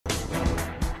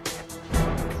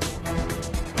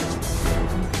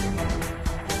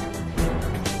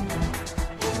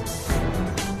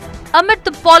Amid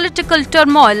the political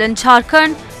turmoil in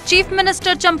Jharkhand, Chief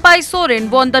Minister Champai Soren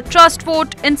won the trust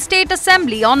vote in State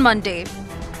Assembly on Monday.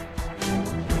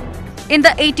 In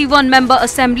the 81-member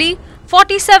assembly,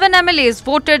 47 MLAs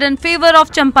voted in favor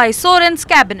of Champai Soren's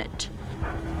cabinet.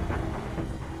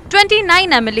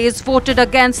 29 MLAs voted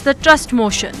against the trust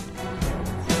motion.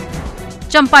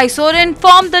 Champai Soren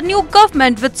formed the new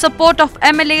government with support of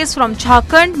MLAs from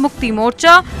Jharkhand Mukti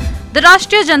Morcha, the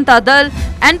Rashtriya Janata Dal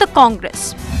and the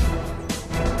Congress.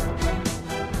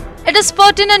 It is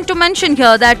pertinent to mention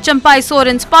here that Champai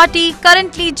Soren's party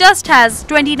currently just has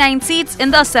 29 seats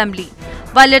in the assembly,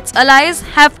 while its allies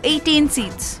have 18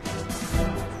 seats.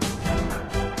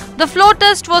 The floor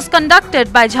test was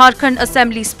conducted by Jharkhand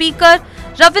Assembly Speaker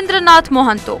Ravindranath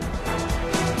Mohanto.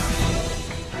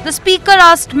 The Speaker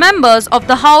asked members of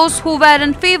the House who were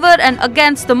in favor and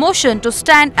against the motion to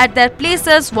stand at their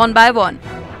places one by one.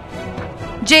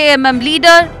 JMM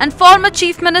leader and former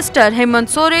Chief Minister Hemant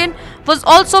Soren was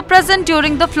also present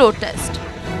during the floor test.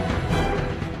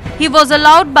 He was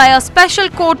allowed by a special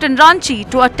court in Ranchi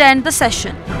to attend the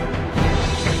session.